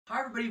Hi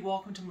everybody,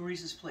 welcome to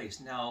Maurice's Place.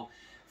 Now,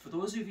 for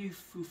those of you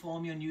who follow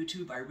me on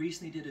YouTube, I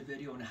recently did a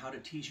video on how to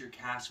tease your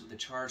cats with a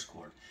charge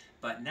cord.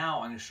 But now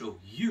I'm going to show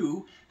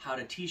you how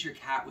to tease your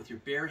cat with your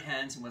bare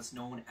hands and what's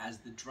known as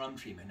the drum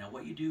treatment. Now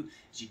what you do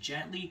is you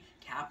gently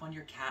tap on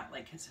your cat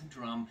like it's a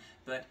drum,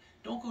 but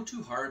don't go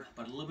too hard,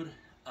 but a little bit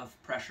of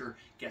pressure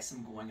gets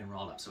them going and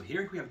riled up. So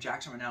here we have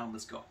Jackson right now, and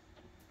let's go.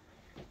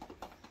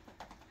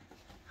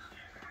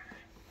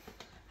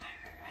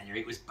 And there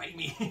he was biting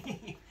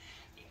me.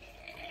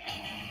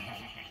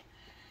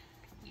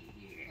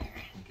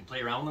 You can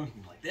play around with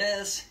them like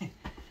this.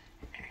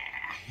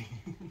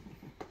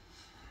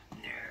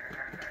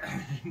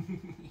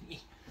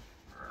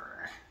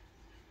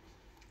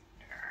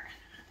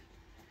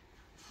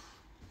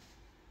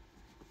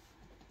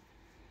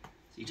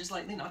 See, just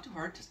lightly, not too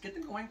hard, just get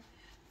them going.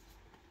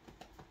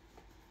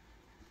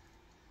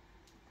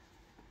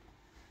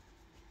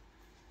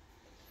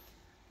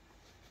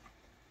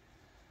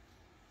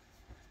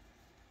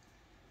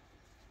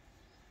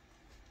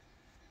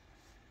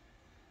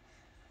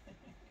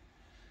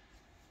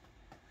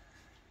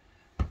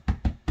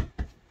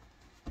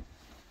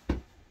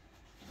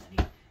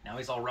 Now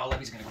he's all riled up,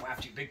 he's going to go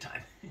after you big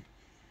time.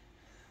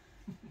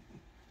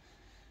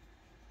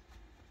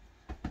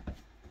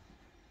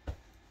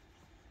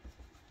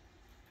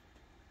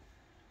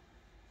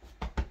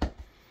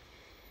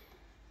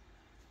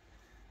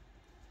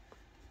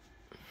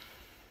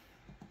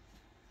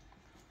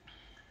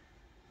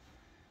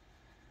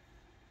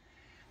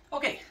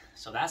 Okay,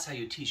 so that's how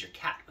you tease your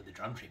cat with the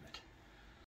drum treatment.